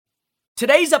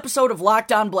Today's episode of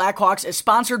Locked On Blackhawks is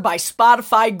sponsored by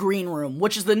Spotify Green Room,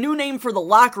 which is the new name for the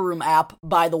Locker Room app,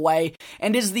 by the way,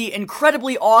 and is the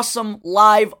incredibly awesome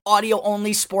live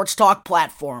audio-only sports talk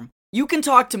platform. You can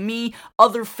talk to me,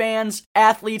 other fans,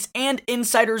 athletes, and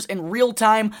insiders in real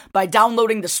time by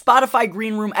downloading the Spotify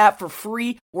Green Room app for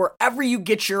free wherever you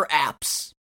get your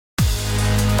apps.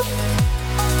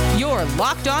 You're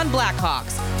Locked On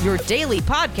Blackhawks, your daily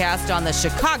podcast on the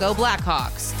Chicago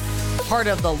Blackhawks. Part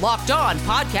of the Locked On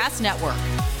Podcast Network,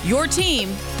 your team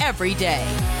every day.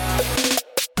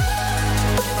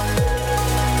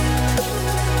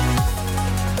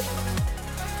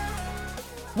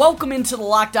 Welcome into the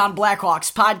Locked On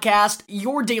Blackhawks podcast,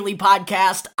 your daily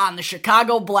podcast on the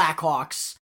Chicago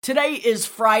Blackhawks. Today is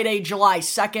Friday, July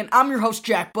 2nd. I'm your host,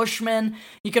 Jack Bushman.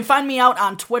 You can find me out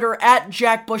on Twitter at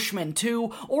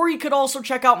JackBushman2, or you could also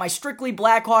check out my Strictly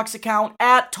Blackhawks account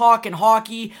at Talkin'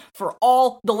 Hockey for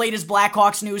all the latest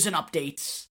Blackhawks news and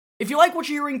updates. If you like what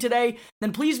you're hearing today,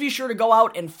 then please be sure to go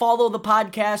out and follow the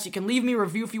podcast. You can leave me a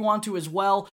review if you want to as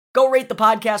well. Go rate the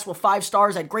podcast with 5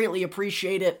 stars. I'd greatly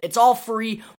appreciate it. It's all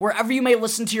free wherever you may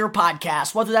listen to your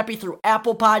podcast, whether that be through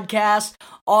Apple Podcasts,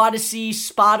 Odyssey,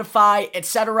 Spotify,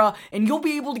 etc. And you'll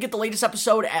be able to get the latest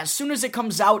episode as soon as it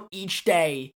comes out each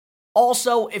day.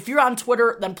 Also, if you're on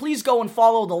Twitter, then please go and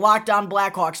follow the Locked On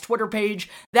Blackhawks Twitter page.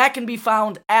 That can be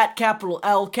found at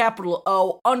 _Blackhawks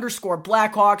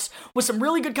with some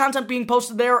really good content being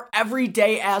posted there every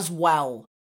day as well.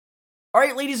 All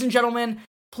right, ladies and gentlemen,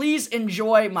 please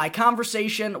enjoy my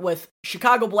conversation with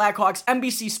Chicago Blackhawks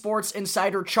NBC Sports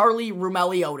insider Charlie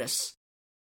Roumeliotis.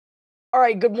 All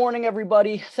right, good morning,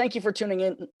 everybody. Thank you for tuning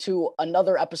in to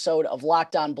another episode of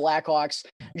Locked On Blackhawks.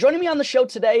 Joining me on the show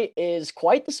today is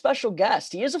quite the special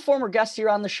guest. He is a former guest here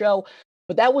on the show,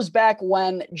 but that was back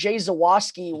when Jay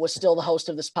Zawaski was still the host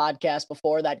of this podcast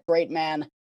before that great man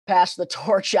passed the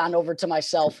torch on over to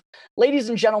myself. Ladies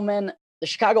and gentlemen, the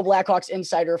Chicago Blackhawks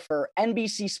insider for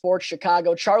NBC Sports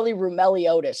Chicago, Charlie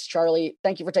Roumeliotis. Charlie,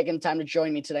 thank you for taking the time to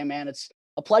join me today, man. It's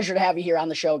a pleasure to have you here on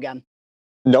the show again.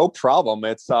 No problem.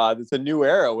 It's a new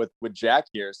era with Jack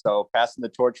here. So passing the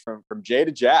torch from Jay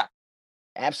to Jack.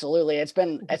 Absolutely.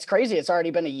 It's crazy. It's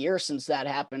already been a year since that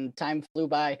happened. Time flew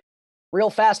by real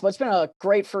fast, but it's been a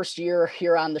great first year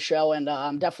here on the show. And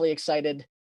I'm definitely excited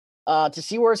to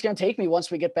see where it's going to take me once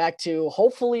we get back to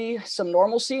hopefully some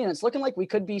normalcy. And it's looking like we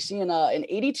could be seeing an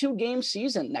 82 game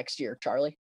season next year,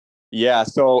 Charlie. Yeah.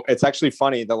 So it's actually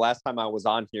funny. The last time I was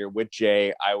on here with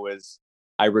Jay,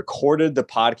 I recorded the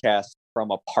podcast from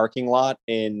a parking lot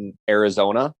in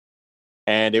Arizona,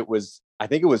 and I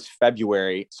think it was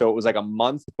February. So it was like a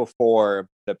month before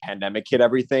the pandemic hit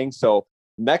everything. So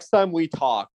next time we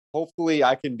talk, hopefully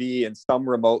I can be in some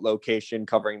remote location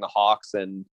covering the Hawks,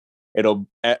 and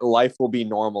life will be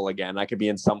normal again. I could be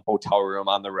in some hotel room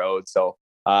on the road. So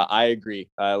I agree.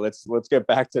 Let's get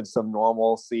back to some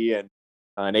normalcy and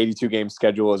an 82 game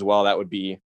schedule as well. That would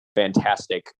be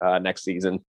fantastic next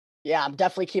season. Yeah, I'm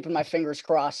definitely keeping my fingers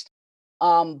crossed.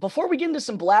 Before we get into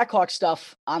some Blackhawk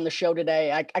stuff on the show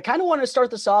today, I kind of want to start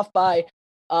this off by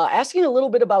asking a little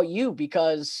bit about you,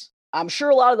 because I'm sure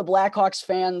a lot of the Blackhawks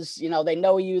fans, they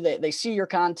know you, they see your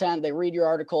content, they read your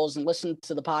articles and listen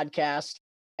to the podcast.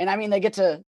 And I mean, they get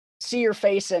to see your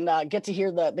face and get to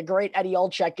hear the great Eddie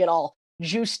Olczyk get all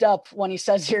juiced up when he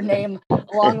says your name,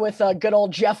 along with good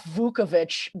old Jeff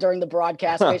Vukovich during the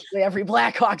broadcast, basically every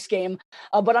Blackhawks game.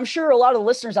 But I'm sure a lot of the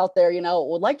listeners out there,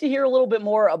 would like to hear a little bit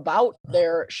more about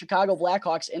their Chicago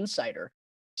Blackhawks insider.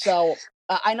 So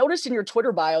I noticed in your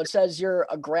Twitter bio, it says you're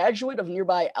a graduate of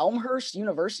nearby Elmhurst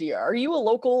University. Are you a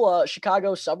local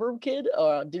Chicago suburb kid?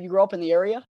 Did you grow up in the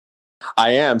area?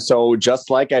 I am. So just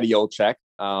like Eddie Olczyk,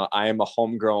 I am a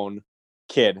homegrown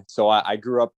kid. So I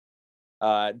grew up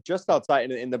just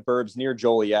outside in the burbs near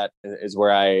Joliet is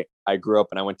where I grew up,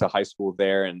 and I went to high school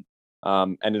there, and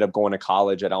ended up going to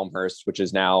college at Elmhurst, which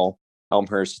is now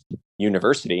Elmhurst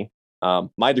University.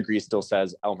 My degree still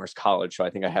says Elmhurst College, so I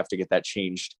think I have to get that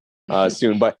changed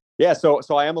soon. But yeah, so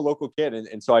I am a local kid,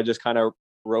 and so I just kind of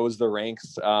rose the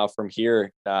ranks from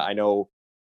here. I know,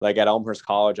 like at Elmhurst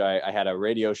College, I had a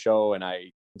radio show, and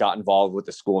I got involved with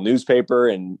the school newspaper,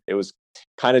 and it was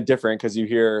kind of different because you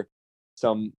hear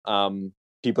some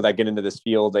people that get into this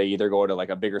field, they either go to like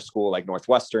a bigger school like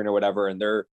Northwestern or whatever, and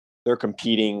they're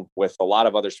competing with a lot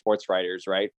of other sports writers,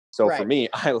 right? So right. For me,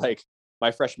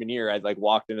 my freshman year, I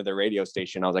walked into the radio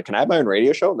station. I was like, "Can I have my own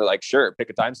radio show?" And they're like, "Sure, pick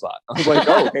a time slot." I was like,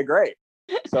 "Oh, okay, great."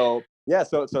 So yeah,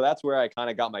 so that's where I kind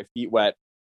of got my feet wet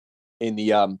in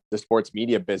the sports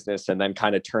media business, and then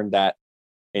kind of turned that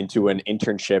into an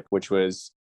internship, which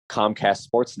was Comcast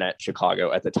Sportsnet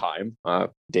Chicago at the time,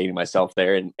 dating myself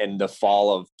there in the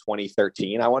fall of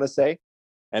 2013, I want to say.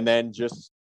 and then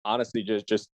just honestly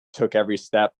just took every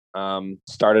step.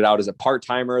 Started out as a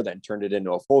part-timer, then turned it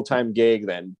into a full-time gig,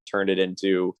 then turned it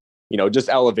into, just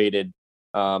elevated.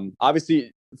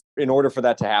 Obviously, in order for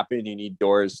that to happen, you need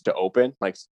doors to open.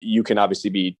 Like, you can obviously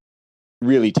be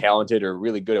really talented or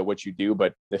really good at what you do,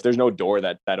 but if there's no door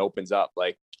that opens up,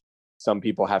 like, some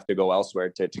people have to go elsewhere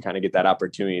to kind of get that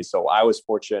opportunity. So I was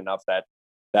fortunate enough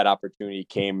that opportunity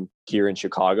came here in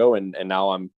Chicago, and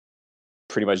now I'm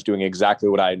pretty much doing exactly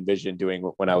what I envisioned doing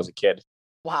when I was a kid.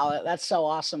 Wow, that's so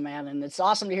awesome, man. And it's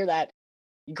awesome to hear that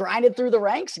you grinded through the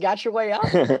ranks, got your way up.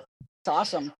 It's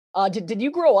awesome. Did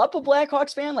you grow up a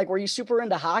Blackhawks fan? Like, were you super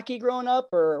into hockey growing up,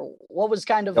 or what was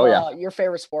kind of your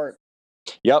favorite sport?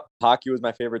 Yep. Hockey was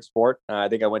my favorite sport. I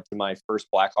think I went to my first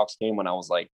Blackhawks game when I was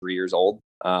like 3 years old.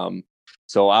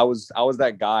 So I was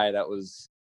that guy that was,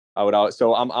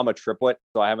 so I'm a triplet.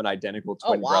 So I have an identical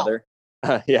twin brother.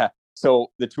 Yeah.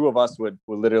 So the two of us would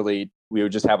literally, we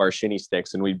would just have our shinny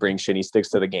sticks, and we'd bring shinny sticks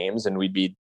to the games, and we'd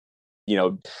be,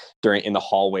 in the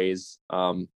hallways,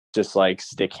 just like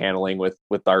stick handling with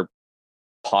our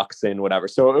pucks and whatever.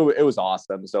 So it was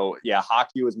awesome. So yeah,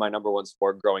 hockey was my number one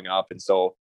sport growing up. And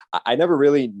so I never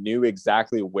really knew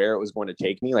exactly where it was going to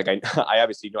take me. Like, I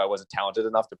obviously knew I wasn't talented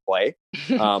enough to play,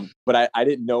 but I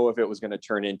didn't know if it was going to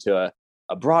turn into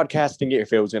a broadcasting,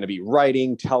 if it was going to be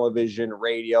writing, television,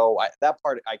 radio. That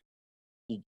part,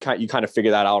 you kind of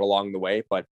figure that out along the way.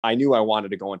 But I knew I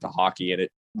wanted to go into hockey, and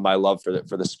my love for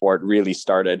the sport really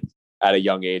started at a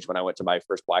young age when I went to my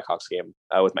first Blackhawks game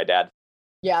with my dad.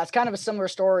 Yeah, it's kind of a similar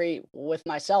story with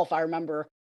myself. I remember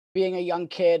being a young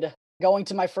kid, going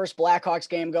to my first Blackhawks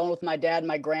game, going with my dad and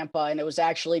my grandpa, and it was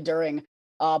actually during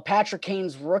Patrick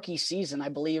Kane's rookie season. I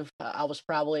believe I was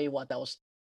probably, that was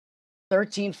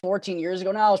 13, 14 years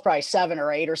ago now. I was probably 7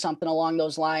 or 8 or something along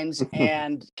those lines.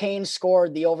 And Kane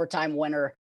scored the overtime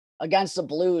winner against the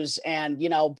Blues. And,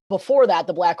 before that,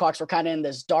 the Blackhawks were kind of in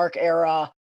this dark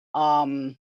era.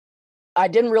 I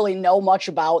didn't really know much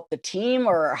about the team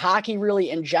or hockey really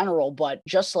in general, but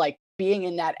just like being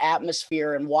in that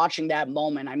atmosphere and watching that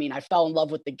moment, I mean, I fell in love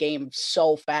with the game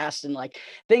so fast, and like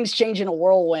things change in a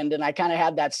whirlwind. And I kind of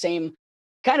had that same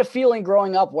kind of feeling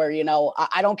growing up where,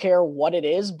 I don't care what it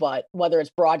is, but whether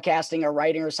it's broadcasting or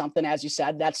writing or something, as you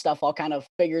said, that stuff all kind of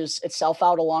figures itself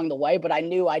out along the way. But I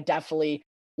knew I definitely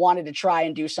wanted to try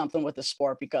and do something with the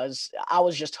sport because I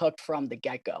was just hooked from the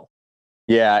get-go.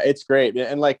 Yeah, it's great.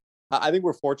 And like, I think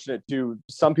we're fortunate too.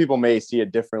 Some people may see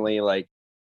it differently. Like,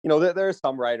 there are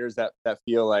some writers that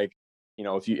feel like,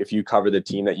 if you cover the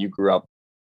team that you grew up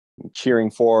cheering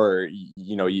for, or,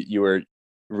 you were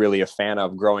really a fan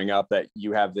of growing up, that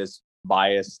you have this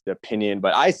biased opinion.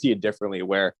 But I see it differently,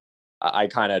 where I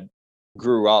kind of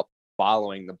grew up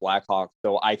following the Blackhawks.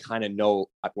 So I kind of know,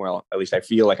 well, at least I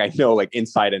feel like I know, like,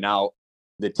 inside and out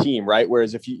the team, right?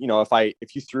 Whereas if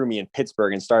you threw me in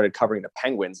Pittsburgh and started covering the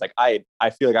Penguins, like, I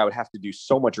feel like I would have to do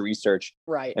so much research,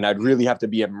 right? And I'd really have to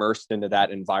be immersed into that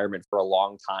environment for a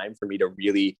long time for me to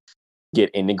really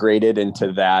get integrated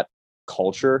into that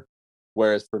culture.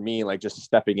 Whereas for me, like, just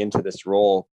stepping into this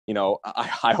role,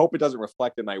 I hope it doesn't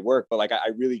reflect in my work, but like, I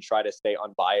really try to stay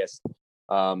unbiased.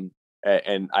 And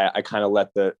I kind of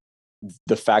let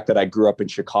the fact that I grew up in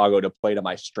Chicago to play to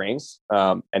my strengths,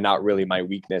 and not really my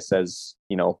weakness, as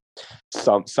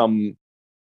some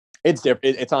it's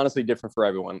different. It's honestly different for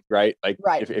everyone, right? Like,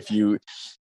 right. if you,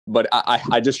 but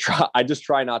I just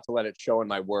try not to let it show in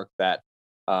my work that,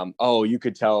 you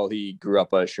could tell he grew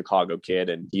up a Chicago kid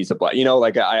and he's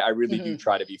like, I really do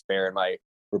try to be fair in my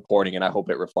reporting, and I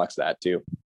hope it reflects that too.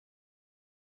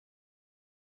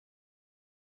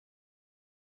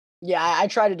 Yeah, I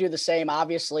try to do the same.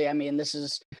 Obviously, I mean, this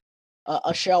is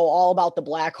a show all about the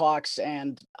Blackhawks,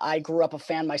 and I grew up a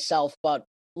fan myself. But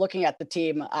looking at the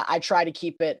team, I try to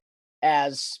keep it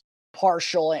as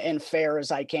partial and fair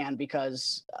as I can,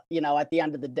 because, at the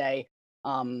end of the day,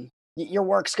 your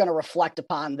work's going to reflect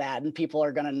upon that, and people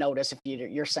are going to notice if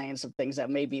you're saying some things that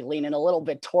may be leaning a little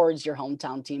bit towards your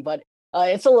hometown team. But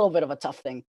it's a little bit of a tough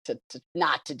thing to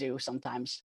not to do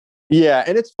sometimes. Yeah.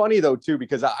 And it's funny though, too,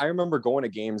 because I remember going to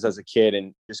games as a kid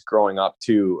and just growing up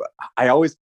too. I don't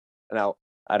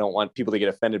want people to get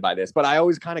offended by this, but I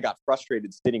always kind of got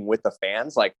frustrated sitting with the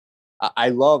fans. Like, I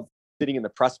love sitting in the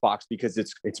press box because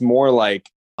it's more like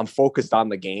I'm focused on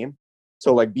the game.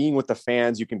 So like, being with the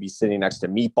fans, you can be sitting next to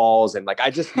meatballs, and like, I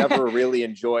just never really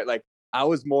enjoy, like, I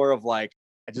was more of like,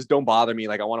 I just don't bother me.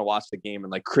 Like, I want to watch the game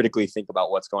and like critically think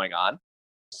about what's going on.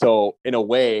 So in a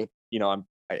way,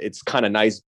 it's kind of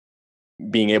nice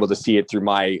being able to see it through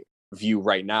my view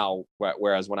right now.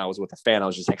 Whereas when I was with a fan, I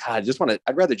was just like, I'd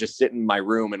rather just sit in my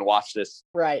room and watch this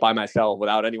right by myself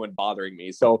without anyone bothering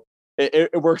me. So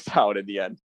it works out in the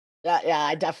end. Yeah,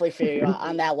 I definitely feel you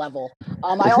on that level.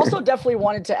 I also definitely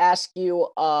wanted to ask you,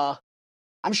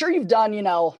 I'm sure you've done,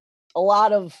 a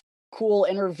lot of cool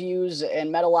interviews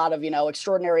and met a lot of,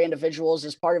 extraordinary individuals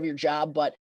as part of your job,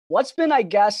 but what's been, I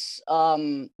guess,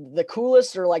 the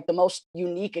coolest or like the most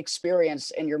unique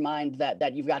experience in your mind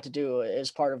that you've got to do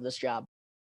as part of this job?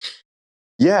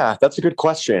 Yeah, that's a good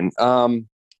question.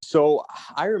 So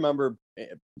I remember,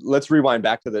 let's rewind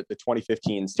back to the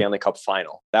 2015 Stanley Cup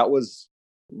final. That was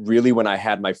really when I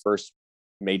had my first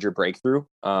major breakthrough.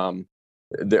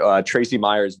 Tracy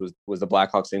Myers was the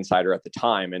Blackhawks insider at the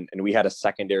time, and we had a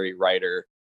secondary writer,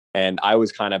 and I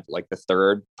was kind of like the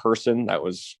third person that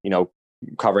was,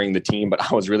 covering the team, but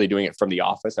I was really doing it from the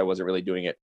office. I wasn't really doing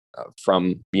it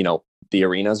from, the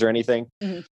arenas or anything.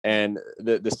 Mm-hmm. And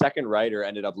the second writer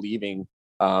ended up leaving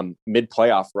mid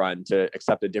playoff run to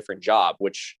accept a different job,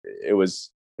 which it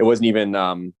wasn't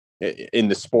even in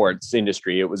the sports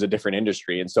industry. It was a different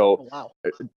industry. And so,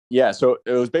 yeah, so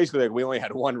it was basically like we only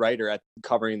had one writer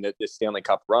covering the Stanley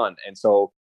Cup run. And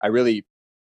so I really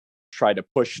tried to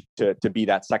push to be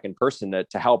that second person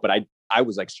to help. But I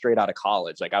was like straight out of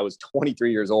college. Like I was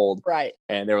 23 years old. Right.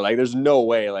 And they were like, there's no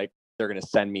way like they're going to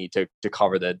send me to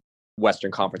cover the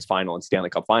Western Conference final and Stanley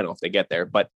Cup final if they get there.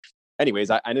 But anyways,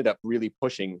 I ended up really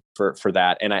pushing for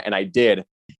that. And I did.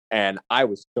 And I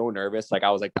was so nervous. Like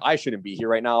I was like, I shouldn't be here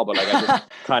right now, but like I just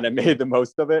kind of made the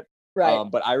most of it. Right.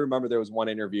 But I remember there was one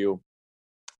interview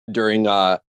during,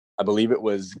 I believe it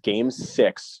was Game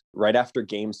 6, right after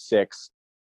Game 6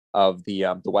 of the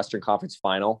Western Conference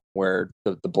final, where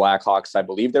the Blackhawks, I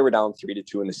believe they were down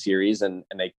 3-2 in the series, and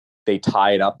they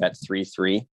tied up at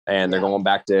 3-3, and they're going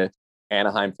back to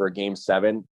Anaheim for a Game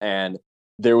 7, and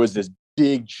there was this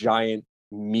big giant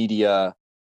media.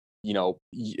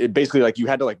 Basically like you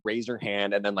had to like raise your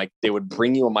hand, and then like they would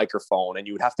bring you a microphone and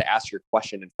you would have to ask your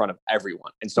question in front of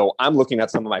everyone. And so I'm looking at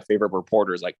some of my favorite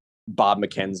reporters like Bob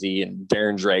McKenzie and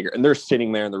Darren Dreger, and they're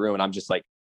sitting there in the room, and I'm just like,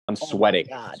 I'm sweating.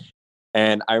 Oh my God.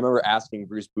 And I remember asking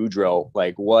Bruce Boudreau,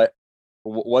 like, what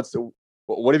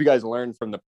have you guys learned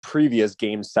from the previous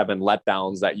Game 7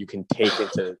 letdowns that you can take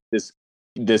into this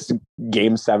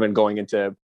Game 7 going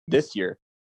into this year?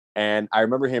 And I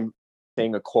remember him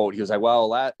saying a quote. He was like, well,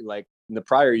 like in the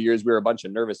prior years, we were a bunch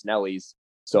of nervous Nellies.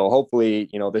 So hopefully,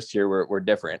 this year we're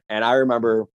different. And I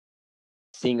remember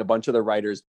seeing a bunch of the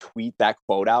writers tweet that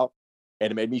quote out,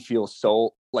 and it made me feel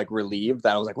so like relieved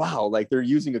that I was like, wow, like they're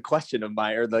using a question of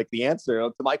mine, or like the answer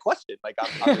to my question, like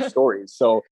on their stories.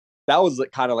 So that was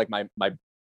like, kind of like my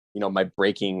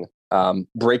breaking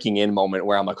in moment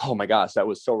where I'm like, oh my gosh, that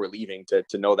was so relieving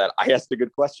to know that I asked a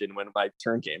good question when my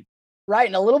turn came. Right.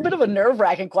 And a little bit of a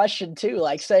nerve-wracking question too,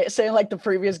 like saying like the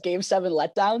previous Game 7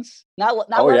 letdowns, not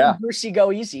letting Brucey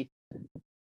go easy.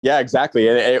 Yeah, exactly.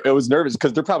 And it was nervous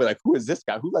because they're probably like, who is this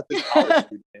guy? Who let this college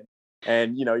student in?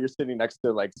 And, you're sitting next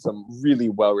to like some really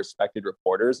well-respected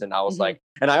reporters. And I was like,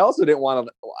 and I also didn't want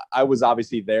to, I was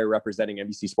obviously there representing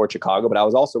NBC Sports Chicago, but I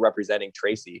was also representing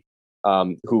Tracy,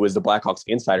 who was the Blackhawks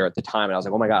insider at the time. And I was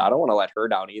like, oh my God, I don't want to let her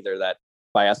down either, that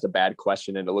if I asked a bad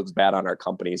question and it looks bad on our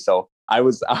company. So I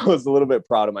was a little bit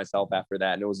proud of myself after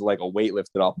that. And it was like a weight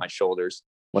lifted off my shoulders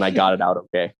when I got it out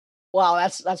okay. Wow,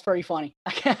 that's pretty funny.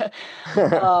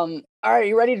 All right,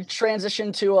 you ready to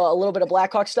transition to a little bit of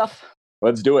Blackhawk stuff?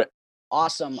 Let's do it.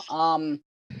 Awesome.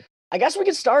 I guess we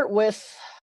could start with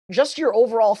just your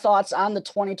overall thoughts on the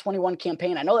 2021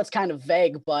 campaign. I know that's kind of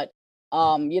vague, but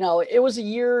it was a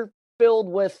year filled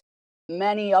with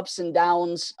many ups and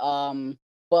downs.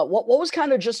 But what was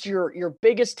kind of just your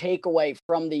biggest takeaway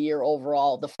from the year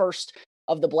overall, the first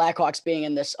of the Blackhawks being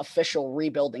in this official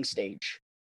rebuilding stage?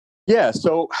 Yeah,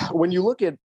 so when you look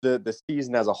at the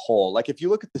season as a whole, like if you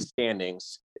look at the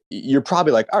standings, you're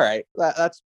probably like, all right,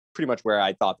 that's pretty much where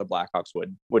I thought the Blackhawks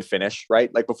would finish, right?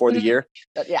 Like before the year.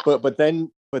 Yeah. But then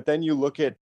you look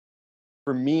at,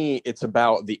 for me, it's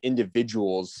about the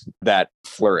individuals that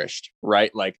flourished,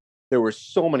 right? Like there were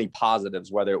so many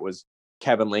positives, whether it was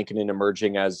Kevin Lankinen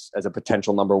emerging as a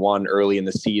potential number one early in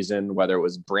the season, whether it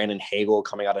was Brandon Hagel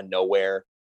coming out of nowhere,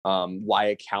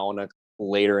 Wyatt Kalynuk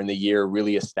later in the year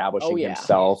really establishing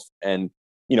himself, and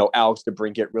Alex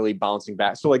DeBrincat really bouncing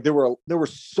back. So like there were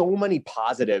so many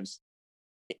positives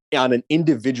on an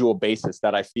individual basis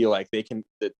that I feel like the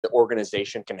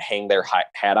organization can hang their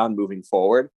hat on moving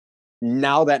forward.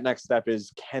 Now that next step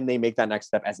is, can they make that next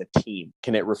step as a team?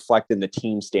 Can it reflect in the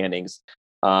team standings?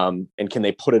 And can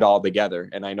they put it all together?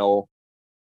 And I know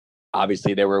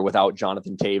obviously they were without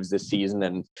Jonathan Taves this season,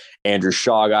 and Andrew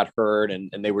Shaw got hurt,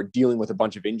 and they were dealing with a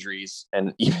bunch of injuries,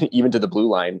 and even to the blue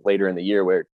line later in the year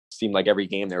where it seemed like every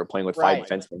game they were playing with five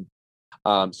defensemen.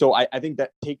 So I think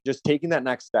that taking that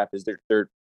next step is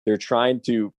they're trying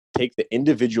to take the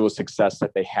individual success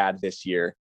that they had this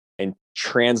year and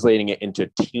translating it into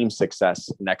team success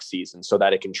next season so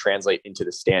that it can translate into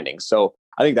the standings. So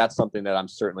I think that's something that I'm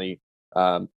certainly,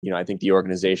 I think the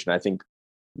organization, I think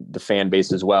the fan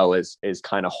base as well is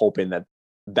kind of hoping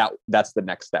that's the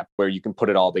next step where you can put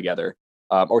it all together,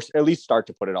 or at least start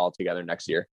to put it all together next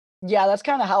year. Yeah, that's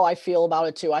kind of how I feel about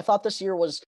it too. I thought this year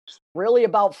was really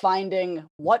about finding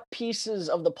what pieces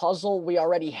of the puzzle we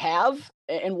already have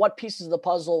and what pieces of the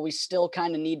puzzle we still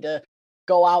kind of need to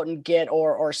go out and get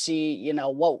or see,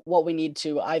 what we need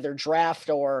to either draft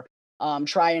or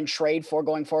try and trade for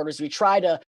going forward as we try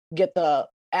to get the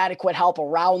adequate help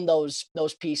around those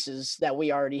pieces that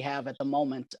we already have at the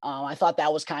moment. I thought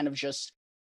that was kind of just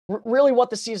really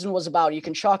what the season was about. You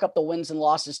can chalk up the wins and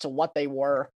losses to what they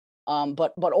were.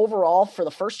 But overall, for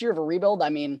the first year of a rebuild, I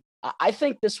mean, I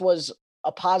think this was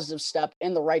a positive step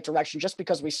in the right direction just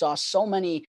because we saw so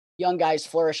many young guys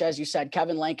flourish. As you said,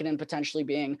 Kevin Lankinen potentially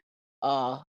being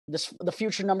the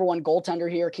future number one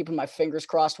goaltender here, keeping my fingers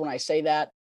crossed when I say that.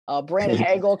 Brandon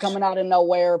Hagel coming out of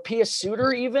nowhere. Pia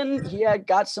Suter, even, he had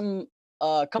got some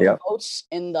couple votes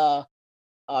in the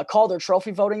Calder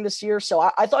Trophy voting this year. So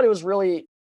I thought it was really,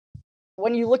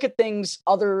 when you look at things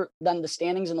other than the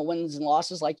standings and the wins and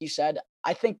losses, like you said,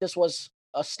 I think this was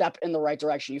a step in the right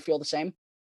direction. You feel the same?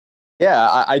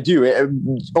 Yeah, I do.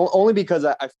 Only because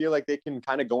I feel like they can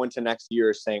kind of go into next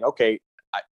year saying, okay,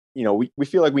 we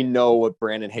feel like we know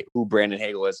who Brandon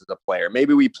Hagel is as a player.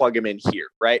 Maybe we plug him in here,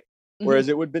 right? Mm-hmm. Whereas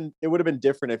it would have been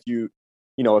different if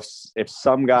if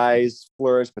some guys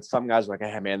flourish, but some guys were like,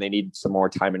 hey man, they need some more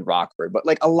time in Rockford. But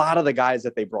like a lot of the guys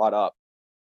that they brought up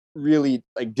really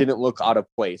like didn't look out of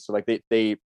place. So like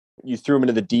you threw them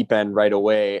into the deep end right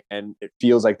away, and it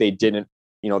feels like they didn't,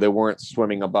 they weren't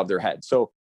swimming above their head.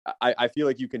 So I feel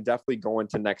like you can definitely go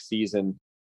into next season,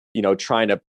 trying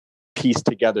to piece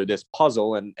together this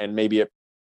puzzle, and maybe it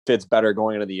fits better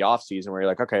going into the off season where you're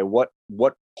like, okay, what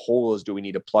holes do we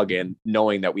need to plug in,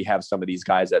 knowing that we have some of these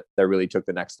guys that really took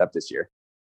the next step this year.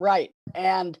 Right.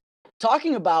 And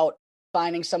talking about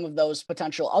finding some of those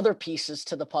potential other pieces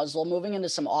to the puzzle, moving into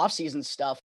some off-season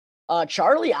stuff.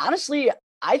 Charlie, honestly,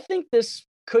 I think this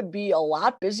could be a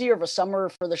lot busier of a summer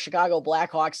for the Chicago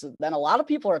Blackhawks than a lot of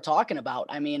people are talking about.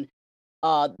 I mean,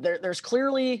 there's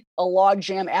clearly a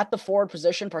logjam at the forward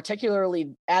position,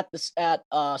 particularly at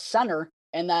center,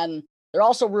 and then they're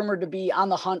also rumored to be on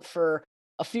the hunt for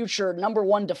a future number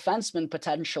one defenseman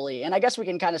potentially. And I guess we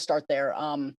can kind of start there.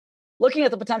 Looking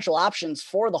at the potential options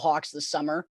for the Hawks this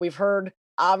summer, we've heard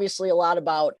obviously a lot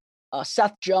about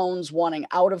Seth Jones wanting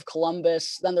out of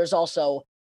Columbus. Then there's also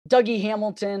Dougie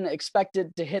Hamilton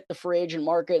expected to hit the free agent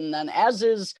market. And then as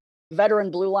is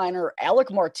veteran blue liner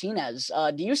Alec Martinez.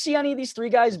 Do you see any of these three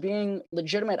guys being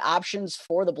legitimate options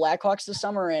for the Blackhawks this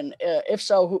summer? And if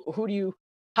so,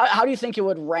 how do you think it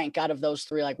would rank out of those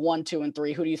three, like 1, 2, and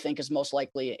 3? Who do you think is most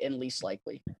likely and least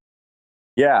likely?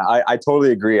 Yeah, I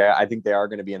totally agree. I think they are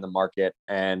going to be in the market.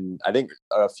 And I think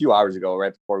a few hours ago,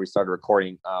 right before we started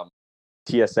recording,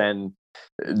 TSN's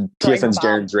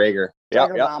Darren Dreger.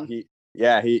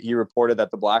 He reported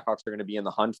that the Blackhawks are going to be in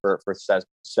the hunt for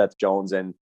Seth Jones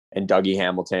and Dougie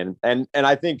Hamilton. And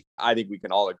I think we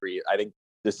can all agree. I think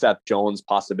the Seth Jones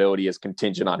possibility is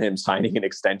contingent on him signing an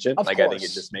extension. Of course. I think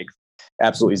it just makes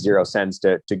absolutely zero sense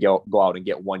to go out and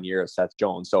get 1 year of Seth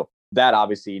Jones. So that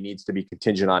obviously needs to be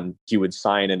contingent on he would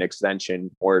sign an extension,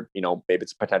 or, maybe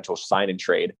it's a potential sign and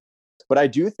trade. But I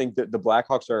do think that the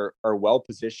Blackhawks are well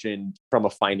positioned from a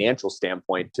financial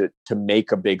standpoint to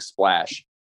make a big splash.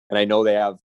 And I know they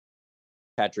have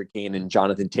Patrick Kane and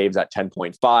Jonathan Toews at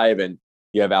 10.5, and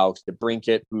you have Alex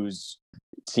DeBrincat, who's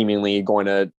seemingly going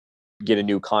to get a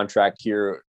new contract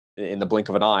here in the blink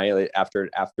of an eye after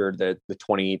the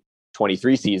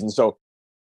 2023 season. So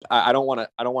I don't want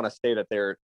to say that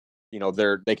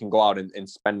they can go out and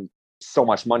spend so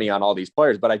much money on all these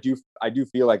players, but I do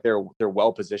feel like they're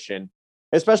well positioned,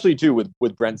 especially too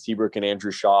with Brent Seabrook and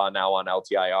Andrew Shaw now on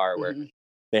LTIR, where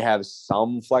they have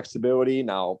some flexibility.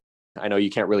 Now, I know you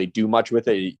can't really do much with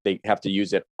it. They have to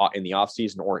use it in the off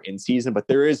season or in season, but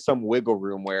there is some wiggle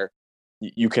room where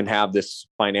you can have this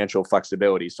financial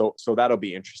flexibility. So that'll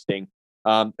be interesting.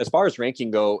 As far as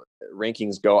rankings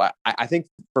go, I think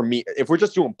for me, if we're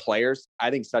just doing players,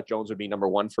 I think Seth Jones would be number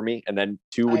 1 for me. And then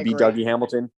 2 would be Dougie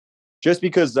Hamilton, just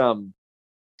because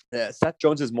Seth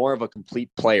Jones is more of a complete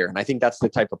player. And I think that's the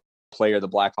type of player the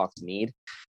Blackhawks need.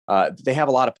 They have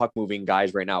a lot of puck moving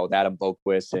guys right now with Adam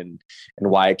Boqvist and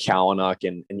Wyatt Kalynuk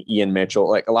and Ian Mitchell.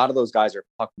 Like, a lot of those guys are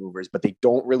puck movers, but they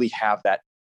don't really have that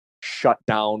shut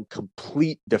down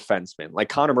complete defenseman. Like,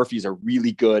 Connor Murphy is a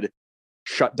really good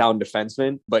shutdown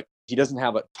defenseman, but he doesn't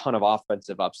have a ton of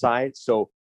offensive upside. So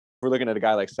we're looking at a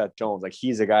guy like Seth Jones, like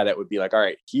he's a guy that would be like, all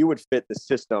right, he would fit the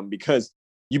system because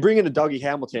you bring in a Dougie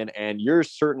Hamilton and you're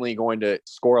certainly going to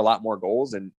score a lot more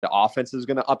goals and the offense is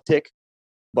going to uptick.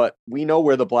 But we know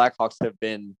where the Blackhawks have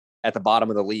been at the bottom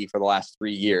of the league for the last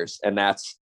 3 years. And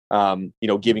that's,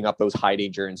 giving up those high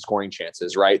danger and scoring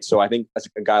chances. Right. So I think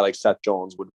a guy like Seth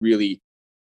Jones would really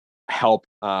help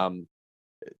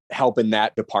in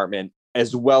that department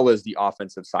as well as the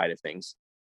offensive side of things.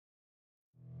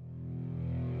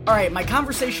 All right, my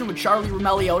conversation with Charlie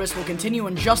Roumeliotis will continue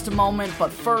in just a moment,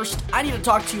 but first, I need to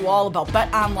talk to you all about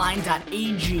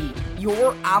betonline.ag,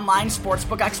 your online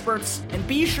sportsbook experts, and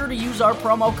be sure to use our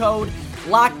promo code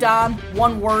LOCKEDON,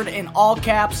 one word in all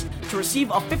caps, to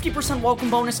receive a 50% welcome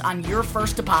bonus on your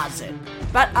first deposit.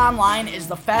 BetOnline is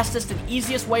the fastest and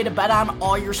easiest way to bet on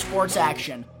all your sports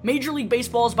action. Major League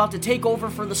Baseball is about to take over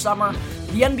for the summer.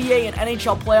 The NBA and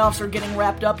NHL playoffs are getting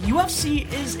wrapped up.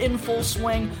 UFC is in full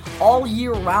swing all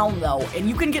year round, though, and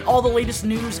you can get all the latest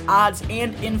news, odds,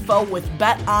 and info with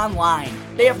BetOnline.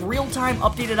 They have real-time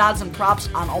updated odds and props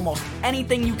on almost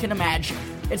anything you can imagine.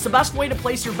 It's the best way to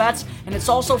place your bets, and it's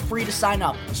also free to sign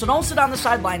up. So don't sit on the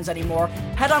sidelines anymore.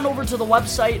 Head on over to the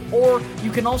website, or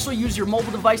you can also use your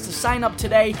mobile device to sign up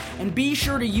today, and be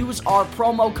sure to use our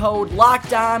promo code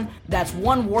LOCKEDON, that's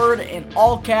one word in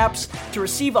all caps, to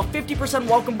receive a 50%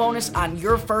 welcome bonus on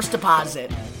your first deposit.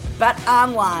 Bet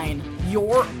Online,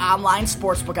 your online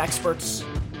sportsbook experts.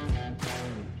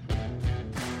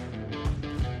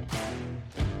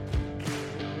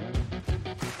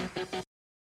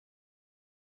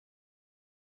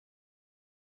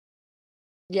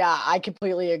 Yeah, I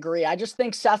completely agree. I just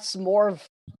think Seth's more of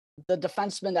the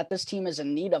defenseman that this team is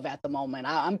in need of at the moment.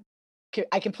 I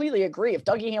completely agree. If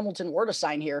Dougie Hamilton were to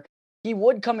sign here, he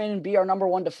would come in and be our number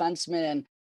one defenseman.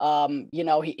 And,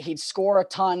 he'd score a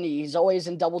ton. He's always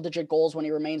in double-digit goals when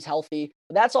he remains healthy.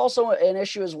 But that's also an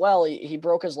issue as well. He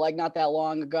broke his leg not that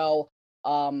long ago.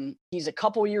 He's a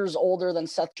couple years older than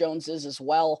Seth Jones is as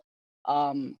well.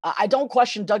 I don't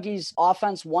question Dougie's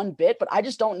offense one bit, but I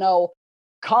just don't know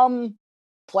come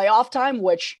playoff time,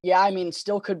 which,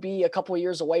 still could be a couple of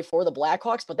years away for the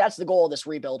Blackhawks, but that's the goal of this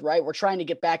rebuild, right? We're trying to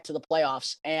get back to the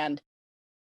playoffs. And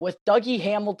with Dougie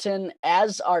Hamilton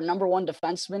as our number one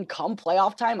defenseman come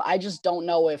playoff time, I just don't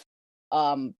know if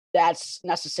that's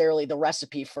necessarily the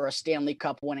recipe for a Stanley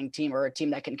Cup winning team or a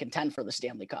team that can contend for the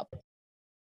Stanley Cup.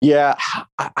 Yeah,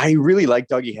 I really like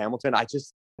Dougie Hamilton.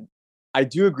 I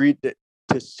do agree that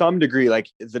to some degree, like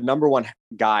the number one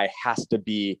guy has to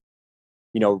be,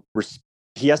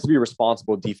 he has to be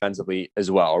responsible defensively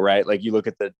as well, right? Like you look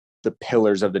at the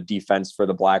pillars of the defense for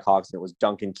the Blackhawks, and it was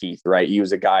Duncan Keith, right? He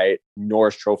was a guy,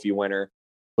 Norris Trophy winner,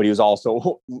 but he was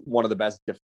also one of the best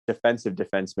defensive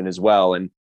defensemen as well. And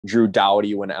Drew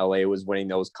Doughty when LA was winning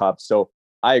those cups. So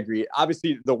I agree.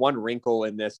 Obviously, the one wrinkle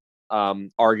in this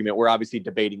argument, we're obviously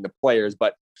debating the players,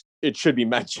 but it should be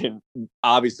mentioned,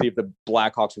 obviously, if the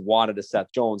Blackhawks wanted a Seth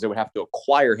Jones, they would have to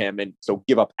acquire him and so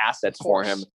give up assets for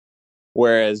him.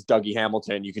 Whereas Dougie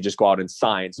Hamilton, you could just go out and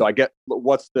sign. So I get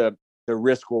what's the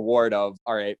risk reward of,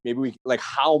 all right, maybe we like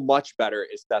how much better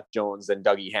is Seth Jones than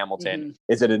Dougie Hamilton? Mm-hmm.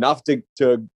 Is it enough to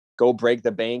go break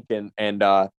the bank and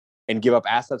give up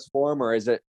assets for him? Or is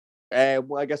it, I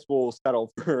guess we'll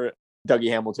settle for Dougie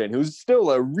Hamilton, who's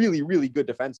still a really, really good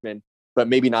defenseman, but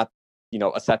maybe not,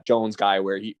 a Seth Jones guy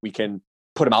where we can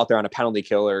put him out there on a penalty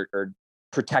kill or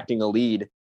protecting a lead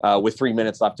with 3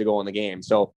 minutes left to go in the game.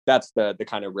 So that's the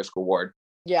kind of risk reward.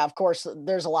 Yeah, of course,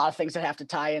 there's a lot of things that have to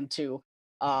tie into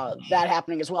that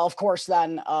happening as well. Of course,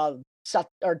 then Seth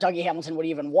or Dougie Hamilton would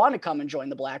even want to come and join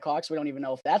the Blackhawks. We don't even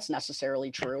know if that's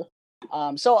necessarily true.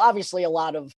 So obviously a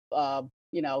lot of,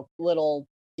 little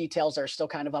details are still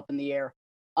kind of up in the air.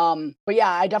 But yeah,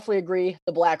 I definitely agree.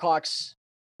 The Blackhawks,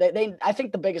 I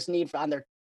think the biggest need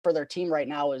for their team right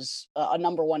now is a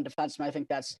number one defenseman. I think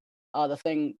that's the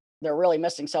thing they're really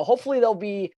missing. So hopefully they'll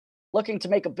be looking to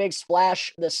make a big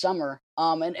splash this summer.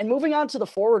 And moving on to the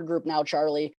forward group now,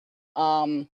 Charlie,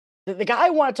 the guy I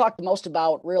want to talk the most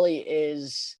about really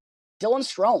is Dylan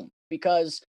Strome,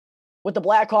 because with the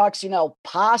Blackhawks,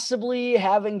 possibly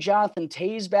having Jonathan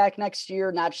Toews back next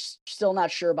year, still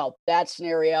not sure about that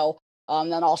scenario.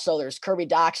 Then also there's Kirby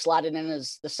Dach slotted in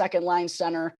as the second line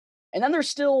center. And then there's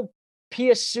still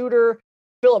Pius Suter,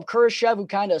 Philip Kurashev, who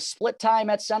kind of split time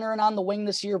at center and on the wing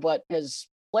this year, but has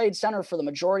played center for the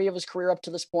majority of his career up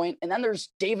to this point. And then there's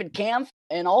David Kampf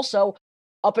and also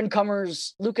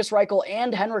up-and-comers Lucas Reichel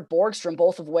and Henrik Borgstrom,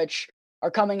 both of which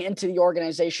are coming into the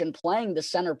organization playing the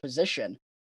center position.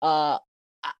 To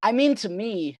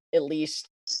me, at least,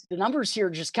 the numbers here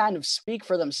just kind of speak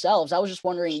for themselves. I was just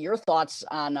wondering your thoughts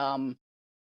on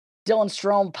Dylan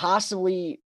Strome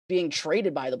possibly being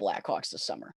traded by the Blackhawks this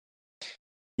summer.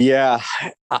 Yeah,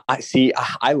 I see.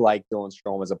 I like Dylan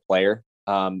Strome as a player.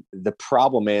 The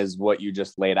problem is what you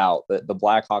just laid out. The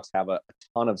Blackhawks have a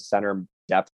ton of center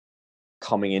depth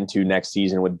coming into next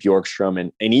season with Bjorkstrom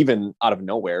and even out of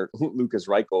nowhere, Lucas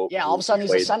Reichel. Yeah, all of a sudden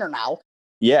he's a center now.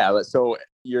 Yeah, so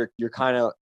you're kind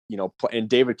of, and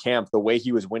David Kampf, the way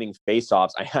he was winning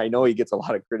faceoffs, I know he gets a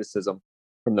lot of criticism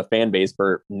from the fan base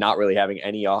for not really having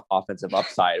any offensive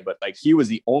upside, but like he was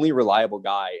the only reliable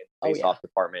guy in the faceoff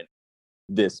department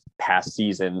this past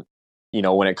season,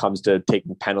 when it comes to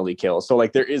taking penalty kills. So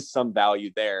like there is some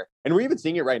value there. And we're even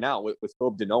seeing it right now with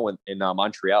Philip Deneau in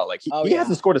Montreal. Like he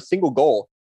hasn't scored a single goal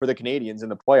for the Canadiens in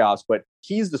the playoffs, but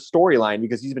he's the storyline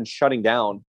because he's been shutting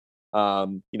down,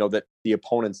 that the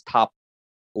opponent's top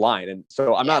line. And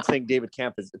so I'm not saying David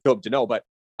Kampf is Philip Deneau, but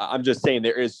I'm just saying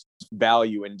there is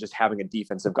value in just having a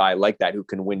defensive guy like that who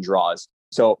can win draws.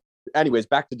 So anyways,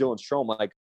 back to Dylan Strome,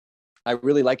 like I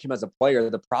really like him as a player.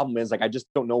 The problem is like, I just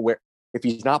don't know if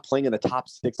he's not playing in the top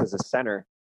six as a center,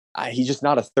 he's just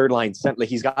not a third line center. Like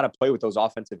he's got to play with those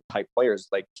offensive type players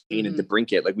like Kane and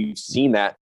DeBrincat. Like we've seen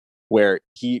that where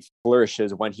he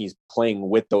flourishes when he's playing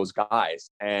with those guys.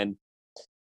 And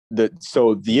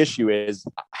so the issue is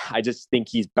I just think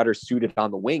he's better suited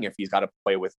on the wing if he's got to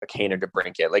play with a Kane or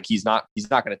DeBrincat. Like he's not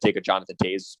going to take a Jonathan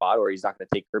Toews spot, or he's not going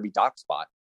to take Kirby Dach's spot.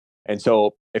 And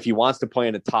so if he wants to play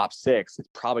in the top six, it's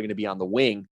probably going to be on the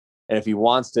wing. And if he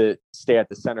wants to stay at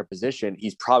the center position,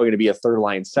 he's probably going to be a third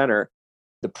line center.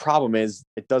 The problem is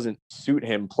it doesn't suit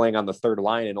him playing on the third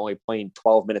line and only playing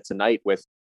 12 minutes a night with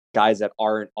guys that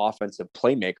aren't offensive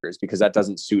playmakers, because that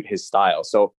doesn't suit his style.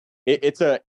 So it's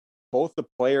both the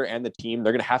player and the team,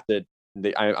 they're going to have to,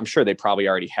 I'm sure they probably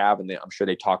already have, and I'm sure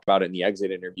they talked about it in the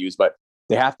exit interviews, but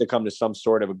they have to come to some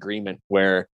sort of agreement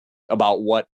about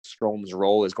what Strome's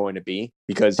role is going to be,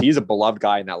 because he's a beloved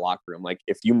guy in that locker room. Like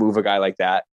if you move a guy like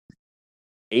that,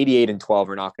 88 and 12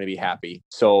 are not going to be happy.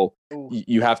 So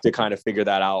you have to kind of figure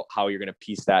that out, how you're going to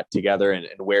piece that together and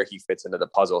where he fits into the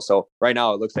puzzle. So right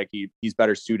now it looks like he's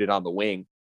better suited on the wing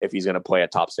if he's going to play a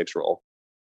top six role.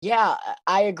 Yeah,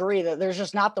 I agree that there's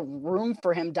just not the room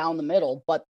for him down the middle,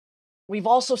 but we've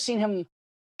also seen him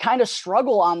kind of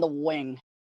struggle on the wing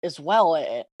as well.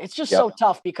 It's just so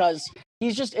tough because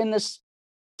he's just in this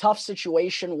tough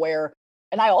situation where,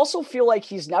 and I also feel like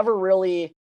he's never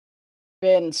really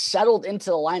been settled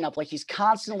into the lineup. Like he's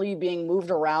constantly being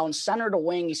moved around, center to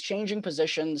wing. He's changing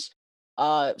positions.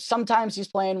 Sometimes he's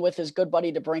playing with his good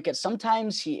buddy DeBrincat.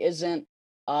 Sometimes he isn't.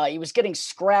 He was getting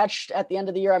scratched at the end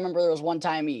of the year. I remember there was one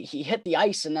time he hit the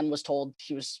ice and then was told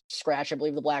he was scratched. I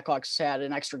believe the Blackhawks had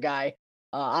an extra guy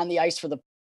on the ice for the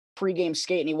pregame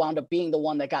skate, and he wound up being the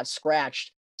one that got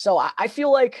scratched. So I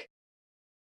feel like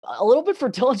a little bit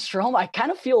for Dylan Strome, I kind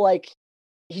of feel like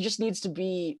he just needs to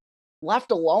be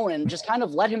left alone and just kind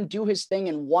of let him do his thing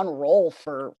in one role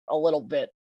for a little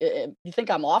bit. You think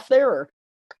I'm off there? Or?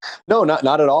 No, not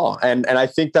at all. And I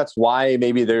think that's why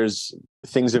maybe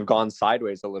things have gone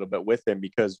sideways a little bit with him,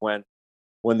 because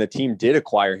when the team did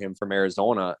acquire him from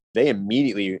Arizona, they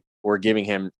immediately were giving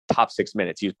him top 6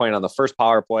 minutes. He was playing on the first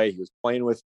power play. He was playing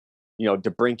with,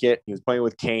 DeBrincat. He was playing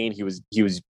with Kane. He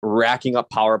was racking up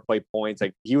power play points.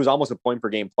 Like he was almost a point per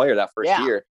game player that first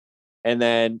year. And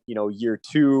then, year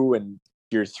 2 and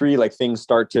year 3, like things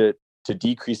start to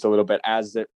decrease a little bit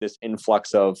as this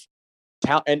influx of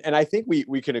talent. And I think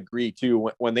we can agree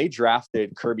too, when they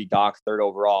drafted Kirby Dach 3rd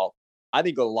overall, I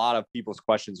think a lot of people's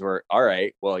questions were, all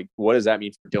right, well, like, what does that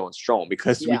mean for Dylan Strome?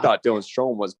 Because we thought Dylan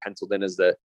Strome was penciled in as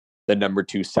the number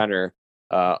 2 center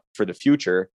for the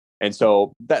future. And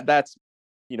so that's,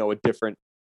 a different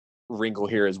wrinkle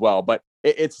here as well. But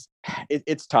it's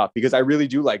tough because I really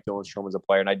do like Dylan Strome as a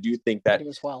player. And I do think that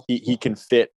he can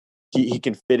fit, he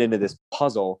can fit into this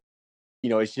puzzle.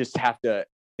 It's just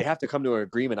they have to come to an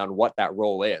agreement on what that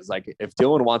role is. Like if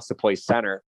Dylan wants to play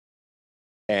center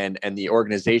and the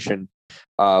organization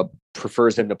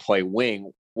prefers him to play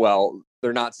wing, well,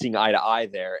 they're not seeing eye to eye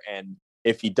there. And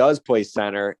if he does play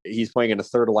center, he's playing in a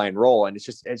third line role, and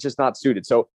it's just not suited.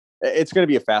 So it's going to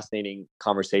be a fascinating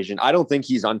conversation. I don't think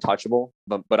he's untouchable,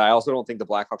 but I also don't think the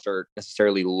Blackhawks are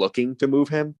necessarily looking to move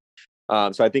him.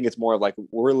 So I think it's more of like,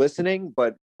 we're listening,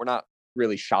 but we're not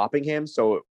really shopping him.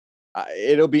 So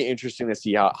it'll be interesting to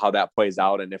see how that plays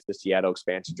out, and if the Seattle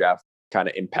expansion draft kind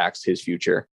of impacts his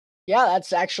future. Yeah,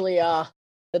 that's actually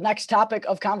the next topic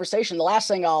of conversation. The last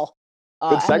thing I'll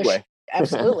good segue.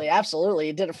 Absolutely.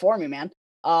 You did it for me, man.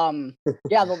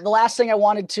 The last thing I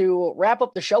wanted to wrap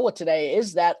up the show with today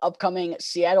is that upcoming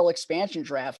Seattle expansion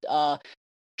draft.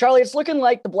 Charlie, it's looking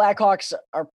like the Blackhawks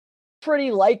are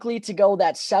pretty likely to go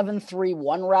that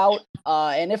 7-3-1 route.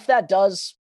 And if that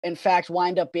does, in fact,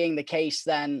 wind up being the case,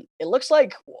 then it looks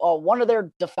like one of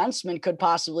their defensemen could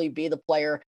possibly be the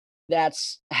player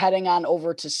that's heading on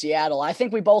over to Seattle. I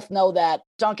think we both know that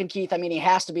Duncan Keith, he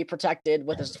has to be protected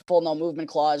with his full no movement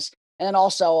clause. And then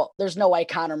also, there's no way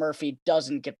Connor Murphy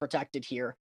doesn't get protected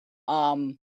here.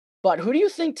 But who do you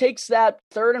think takes that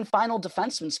third and final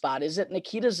defenseman spot? Is it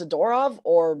Nikita Zadorov,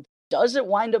 or does it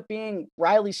wind up being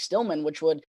Riley Stillman, which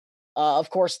would, of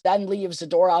course, then leave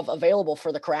Zadorov available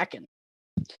for the Kraken?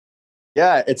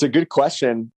 Yeah, it's a good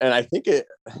question. And I think the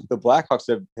Blackhawks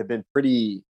have been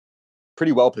pretty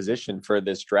well positioned for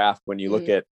this draft when you look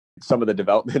at some of the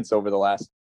developments over the last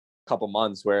couple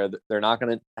months, where they're not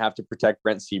going to have to protect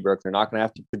Brent Seabrook. They're not going to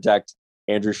have to protect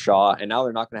Andrew Shaw. And now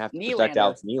they're not going to have to protect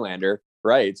Alex Nylander.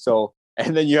 Right. So,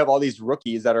 and then you have all these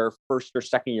rookies that are first or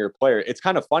second year player. It's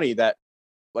kind of funny that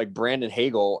like Brandon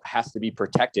Hagel has to be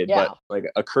protected, but like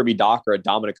a Kirby Dach or a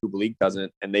Dominic Kubalik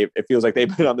doesn't. And it feels like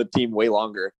they've been on the team way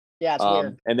longer. Yeah, it's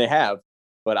weird. And they have,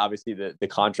 but obviously the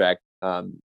contract,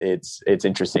 it's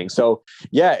interesting. So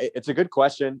yeah, it's a good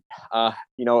question.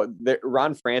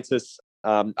 Ron Francis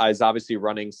is obviously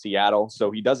running Seattle, so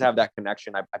he does have that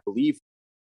connection. I believe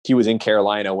he was in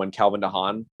Carolina when Calvin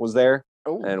DeHaan was there.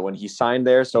 Ooh. And when he signed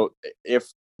there. So if,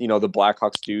 the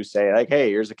Blackhawks do say like, hey,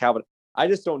 here's a Calvin, I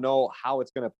just don't know how it's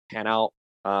going to pan out.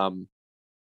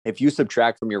 If you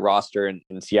subtract from your roster and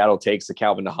Seattle takes a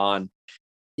Calvin DeHaan,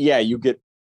 yeah, you get,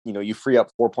 you free up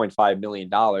 $4.5 million,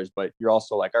 but you're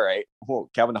also like, all right,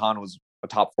 well, Calvin DeHaan was a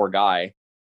top 4 guy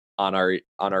on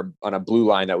a blue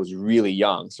line that was really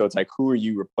young. So it's like, who are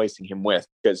you replacing him with?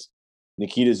 Because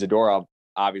Nikita Zadorov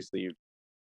obviously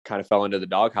kind of fell into the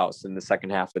doghouse in the second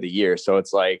half of the year. So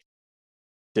it's like,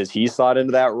 does he slot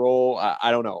into that role? I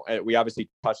don't know. We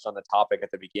obviously touched on the topic at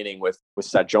the beginning with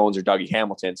Seth Jones or Dougie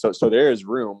Hamilton. So there is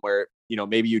room where,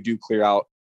 maybe you do clear out,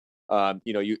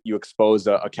 you expose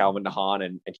a Calvin DeHaan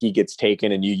and he gets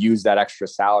taken, and you use that extra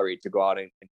salary to go out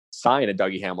and sign a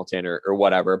Dougie Hamilton or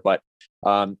whatever. But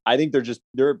I think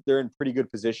they're in pretty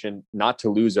good position not to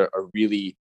lose a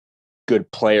really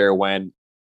good player when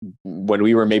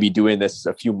we were maybe doing this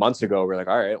a few months ago. We're like,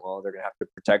 all right, well, they're going to have to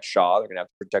protect Shaw. They're going to have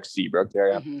to protect Seabrook.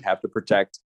 They're going to have to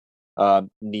protect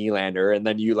Nylander. And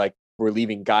then we're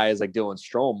leaving guys like Dylan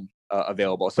Strome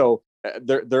available. So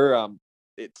they're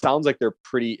it sounds like they're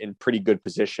in pretty good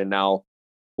position. Now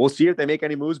we'll see if they make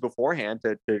any moves beforehand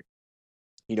to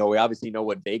we obviously know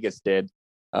what Vegas did,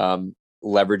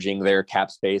 leveraging their cap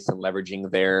space and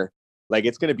leveraging their,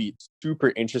 it's going to be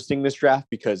super interesting this draft,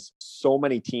 because so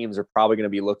many teams are probably going to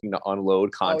be looking to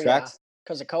unload contracts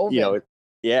because of COVID.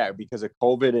 Because of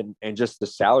COVID and just the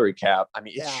salary cap.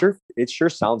 It sure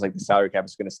sounds like the salary cap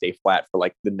is going to stay flat for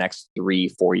like the next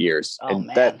 3-4 years.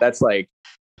 That's like,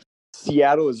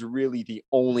 Seattle is really the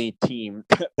only team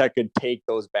that could take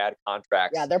those bad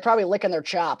contracts. Yeah, they're probably licking their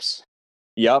chops.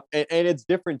 Yep. And it's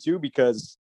different too,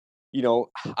 because,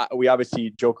 we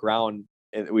obviously joke around,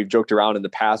 and we've joked around in the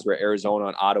past where Arizona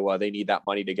and Ottawa, they need that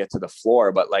money to get to the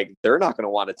floor, but they're not going to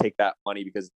want to take that money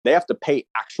because they have to pay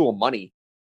actual money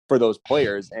for those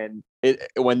players. And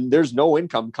when there's no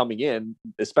income coming in,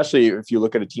 especially if you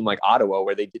look at a team like Ottawa,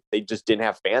 where they just didn't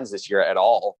have fans this year at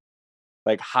all,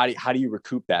 how do you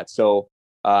recoup that? So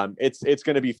it's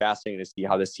going to be fascinating to see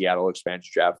how the Seattle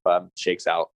expansion draft shakes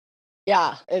out.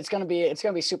 Yeah, it's going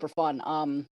to be super fun.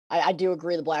 I do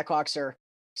agree the Blackhawks are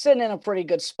sitting in a pretty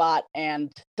good spot,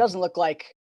 and doesn't look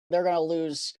like they're going to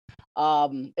lose.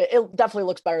 It definitely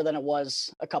looks better than it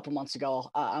was a couple months ago.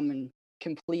 I'm in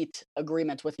complete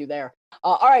agreement with you there.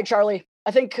 All right, Charlie,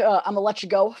 I think I'm going to let you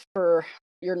go for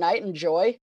your night.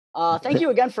 Enjoy. Thank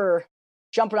you again for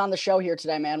jumping on the show here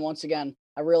today, man. Once again,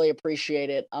 I really appreciate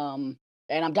it. And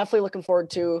I'm definitely looking forward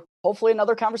to hopefully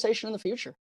another conversation in the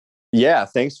future. Yeah,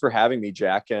 thanks for having me,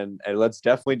 Jack. And let's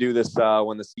definitely do this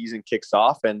when the season kicks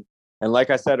off. And like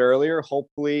I said earlier,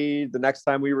 hopefully the next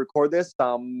time we record this,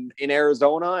 I'm in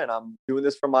Arizona and I'm doing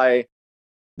this from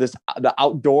the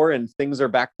outdoor, and things are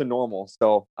back to normal.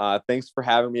 So thanks for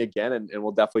having me again, and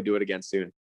we'll definitely do it again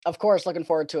soon. Of course, looking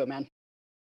forward to it, man.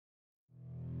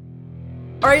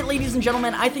 All right, ladies and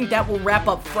gentlemen, I think that will wrap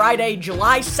up Friday,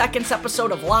 July 2nd's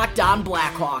episode of Locked On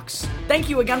Blackhawks. Thank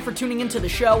you again for tuning into the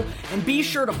show, and be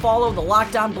sure to follow the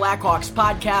Locked On Blackhawks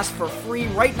podcast for free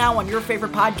right now on your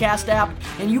favorite podcast app,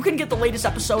 and you can get the latest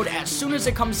episode as soon as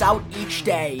it comes out each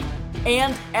day.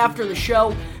 And after the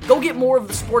show, go get more of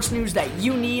the sports news that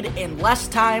you need in less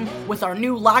time with our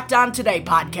new Locked On Today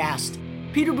podcast.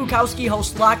 Peter Bukowski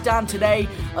hosts Locked On Today,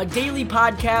 a daily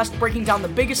podcast breaking down the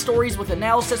biggest stories with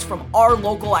analysis from our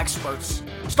local experts.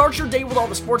 Start your day with all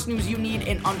the sports news you need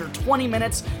in under 20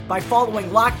 minutes by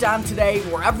following Locked On Today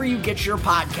wherever you get your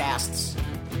podcasts.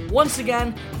 Once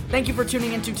again, thank you for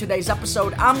tuning into today's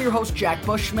episode. I'm your host, Jack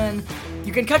Bushman.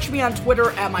 You can catch me on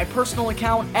Twitter at my personal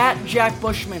account at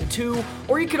JackBushman2,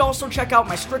 or you could also check out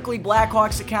my Strictly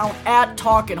Blackhawks account at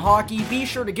Talkin' Hockey. Be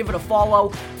sure to give it a follow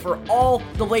for all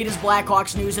the latest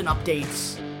Blackhawks news and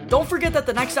updates. Don't forget that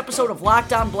the next episode of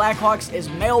Locked On Blackhawks is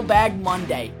Mailbag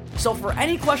Monday. So for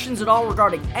any questions at all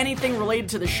regarding anything related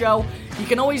to the show, you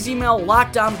can always email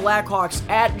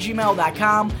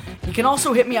lockedonblackhawks@gmail.com. You can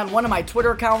also hit me on one of my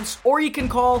Twitter accounts, or you can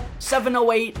call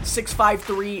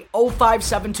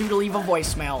 708-653-0572 to leave a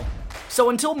voicemail. So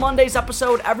until Monday's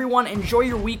episode, everyone enjoy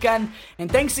your weekend,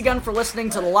 and thanks again for listening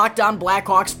to the Locked On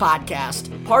Blackhawks podcast,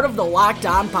 part of the Locked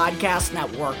On Podcast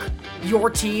Network. Your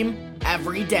team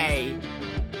every day.